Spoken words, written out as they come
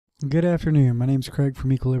Good afternoon. My name is Craig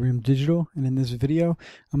from Equilibrium Digital, and in this video,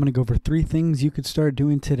 I'm going to go over 3 things you could start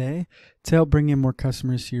doing today to help bring in more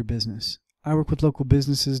customers to your business. I work with local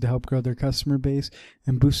businesses to help grow their customer base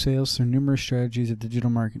and boost sales through numerous strategies of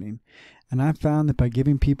digital marketing. And I've found that by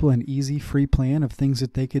giving people an easy, free plan of things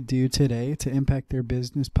that they could do today to impact their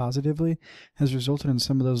business positively has resulted in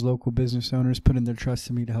some of those local business owners putting their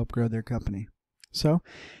trust in me to help grow their company. So,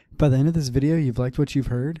 by the end of this video, you've liked what you've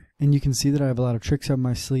heard, and you can see that I have a lot of tricks up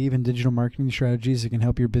my sleeve and digital marketing strategies that can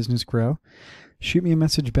help your business grow. Shoot me a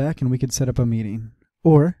message back and we can set up a meeting.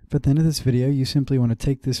 Or, if at the end of this video, you simply want to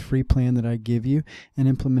take this free plan that I give you and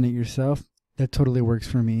implement it yourself, that totally works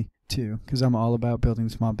for me too, because I'm all about building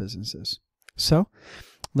small businesses. So,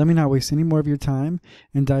 let me not waste any more of your time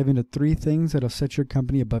and dive into 3 things that'll set your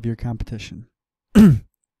company above your competition.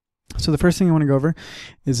 So the first thing I want to go over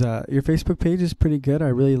is your Facebook page is pretty good. I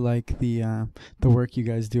really like the work you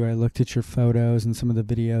guys do. I looked at your photos and some of the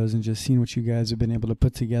videos and just seen what you guys have been able to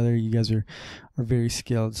put together. You guys are very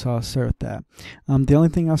skilled, so I'll start with that. The only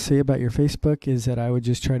thing I'll say about your Facebook is that I would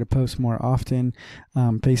just try to post more often.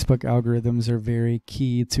 Facebook algorithms are very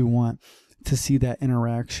key to want to see that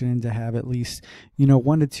interaction and to have at least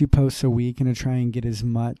 1 to 2 posts a week and to try and get as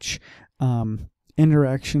much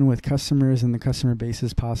interaction with customers and the customer base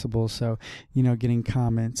as possible, so getting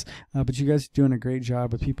comments, but you guys are doing a great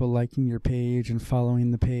job with people liking your page and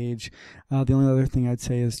following the page. The only other thing I'd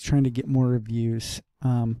say is trying to get more reviews,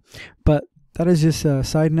 but that is just a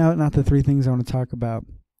side note, not the 3 things I want to talk about.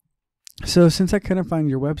 So since I couldn't find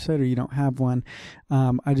your website or you don't have one,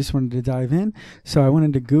 I just wanted to dive in. So I went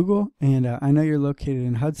into Google, and I know you're located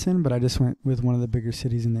in Hudson, but I just went with one of the bigger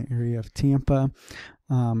cities in the area of Tampa.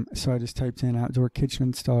 So I just typed in outdoor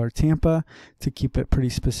kitchen installer Tampa to keep it pretty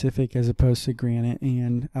specific as opposed to Granite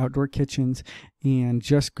and outdoor kitchens. And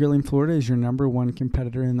Just Grilling Florida is your #1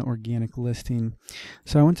 competitor in the organic listing.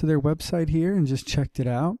 So I went to their website here and just checked it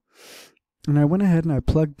out. And I went ahead and I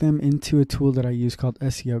plugged them into a tool that I use called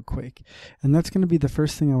SEO Quake. And that's going to be the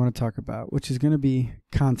first thing I want to talk about, which is going to be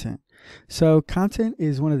content. So content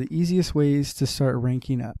is one of the easiest ways to start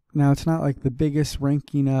ranking up. Now, it's not like the biggest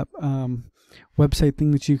ranking up website thing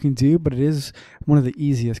that you can do, but it is one of the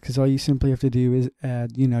easiest because all you simply have to do is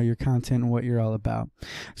add your content and what you're all about.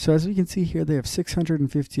 So as we can see here, they have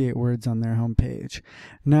 658 words on their homepage.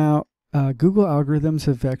 Now, Google algorithms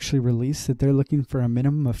have actually released that they're looking for a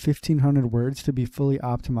minimum of 1,500 words to be fully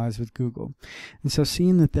optimized with Google. And so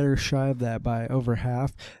seeing that they're shy of that by over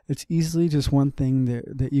half, it's easily just one thing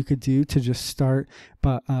that you could do to just start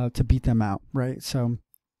to beat them out, right? So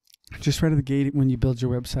just right at the gate when you build your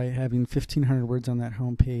website, having 1,500 words on that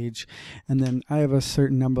home page. And then I have a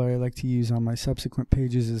certain number I like to use on my subsequent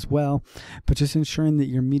pages as well. But just ensuring that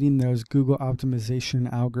you're meeting those Google optimization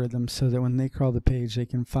algorithms so that when they crawl the page, they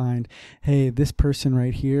can find, hey, this person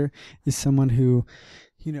right here is someone who,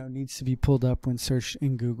 needs to be pulled up when searched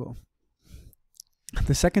in Google.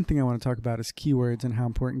 The second thing I want to talk about is keywords and how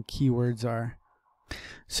important keywords are.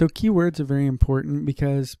 So keywords are very important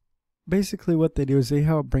because basically what they do is they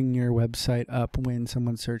help bring your website up when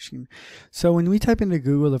someone's searching. So when we type into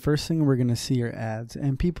Google, the first thing we're going to see are ads,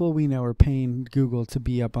 and people we know are paying Google to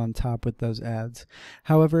be up on top with those ads.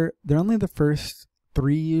 However, they're only the first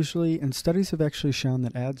 3 usually, and studies have actually shown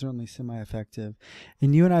that ads are only semi-effective.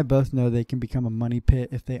 And you and I both know they can become a money pit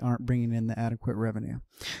if they aren't bringing in the adequate revenue.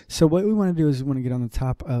 So what we want to do is we want to get on the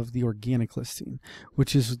top of the organic listing,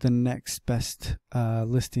 which is the next best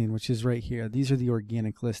listing, which is right here. These are the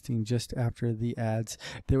organic listing just after the ads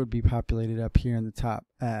that would be populated up here in the top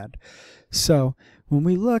ad. So when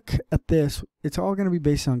we look at this, it's all going to be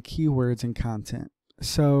based on keywords and content.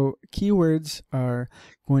 So keywords are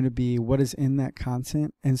going to be what is in that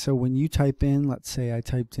content. And so when you type in, let's say I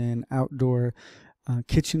typed in outdoor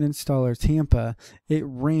kitchen installer Tampa, it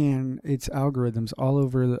ran its algorithms all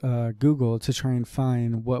over Google to try and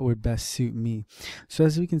find what would best suit me. So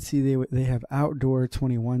as we can see, they have outdoor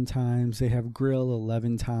 21 times, they have grill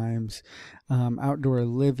 11 times, outdoor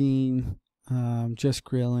living, just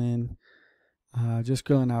grilling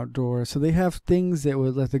outdoor. So they have things that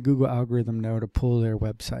would let the Google algorithm know to pull their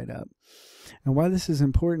website up. And why this is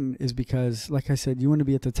important is because, like I said, you want to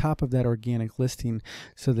be at the top of that organic listing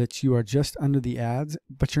so that you are just under the ads,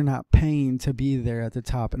 but you're not paying to be there at the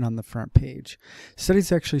top and on the front page.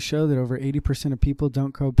 Studies actually show that over 80% of people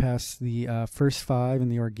don't go past the first 5 in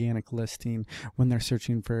the organic listing when they're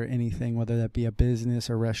searching for anything, whether that be a business,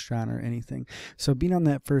 a restaurant, or anything. So being on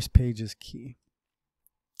that first page is key.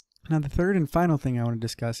 Now, the third and final thing I want to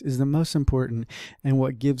discuss is the most important and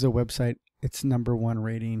what gives a website its #1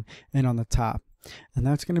 rating and on the top. and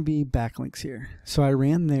that's going to be backlinks here. So I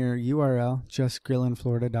ran their URL,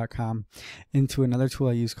 justgrillinflorida.com, into another tool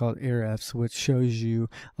I use called Ahrefs, which shows you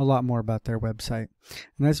a lot more about their website.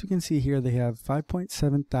 And as we can see here, they have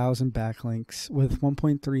 5.7 thousand backlinks with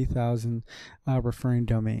 1.3 thousand referring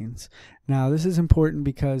domains. Now this is important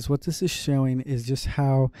because what this is showing is just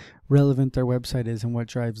how relevant their website is and what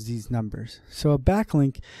drives these numbers. So a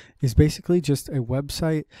backlink is basically just a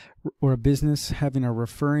website or a business having a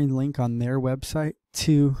referring link on their website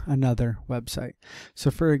to another website.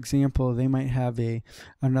 So for example, they might have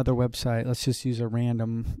another website, let's just use a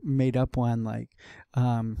random made up one like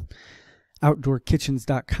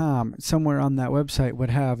outdoorkitchens.com. Somewhere on that website would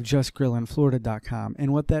have justgrillinflorida.com,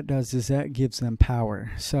 and what that does is that gives them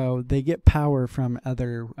power. So they get power from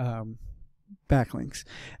other backlinks.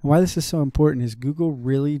 And why this is so important is Google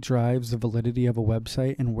really drives the validity of a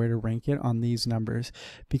website and where to rank it on these numbers,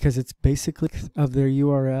 because it's basically of their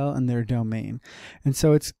URL and their domain. And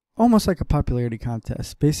so it's almost like a popularity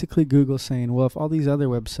contest. Basically Google's saying, well, if all these other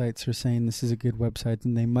websites are saying this is a good website,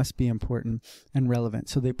 then they must be important and relevant,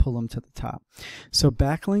 so they pull them to the top. So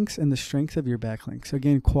backlinks and the strength of your backlinks.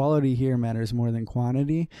 Again, quality here matters more than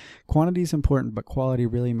quantity. Quantity is important, but quality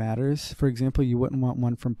really matters. For example, you wouldn't want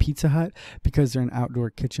one from Pizza Hut because they're an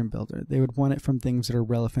outdoor kitchen builder. They would want it from things that are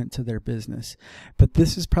relevant to their business. But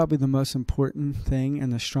this is probably the most important thing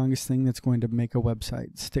and the strongest thing that's going to make a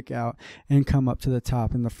website stick out and come up to the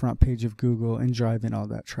top in the front page of Google and drive in all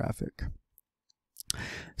that traffic.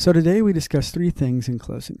 So today we discussed three things in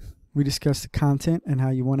closing. We discussed the content and how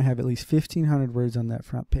you want to have at least 1,500 words on that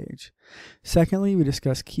front page. Secondly, we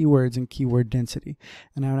discussed keywords and keyword density,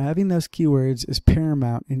 and how having those keywords is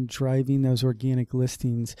paramount in driving those organic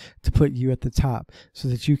listings to put you at the top so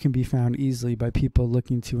that you can be found easily by people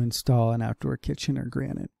looking to install an outdoor kitchen or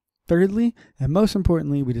granite. Thirdly, and most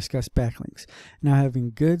importantly, we discussed backlinks. Now,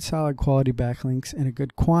 having good, solid quality backlinks and a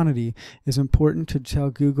good quantity is important to tell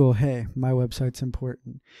Google, hey, my website's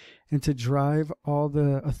important, and to drive all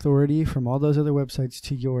the authority from all those other websites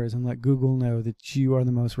to yours and let Google know that you are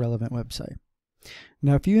the most relevant website.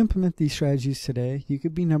 Now, if you implement these strategies today, you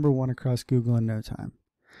could be #1 across Google in no time.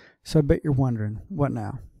 So I bet you're wondering, what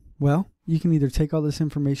now? Well, you can either take all this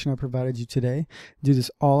information I provided you today, do this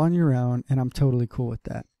all on your own, and I'm totally cool with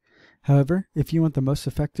that. However, if you want the most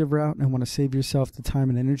effective route and want to save yourself the time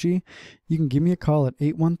and energy, you can give me a call at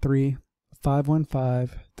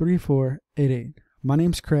 813-515-3488. My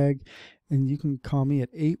name's Craig, and you can call me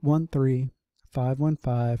at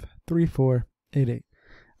 813-515-3488.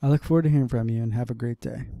 I look forward to hearing from you, and have a great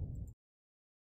day.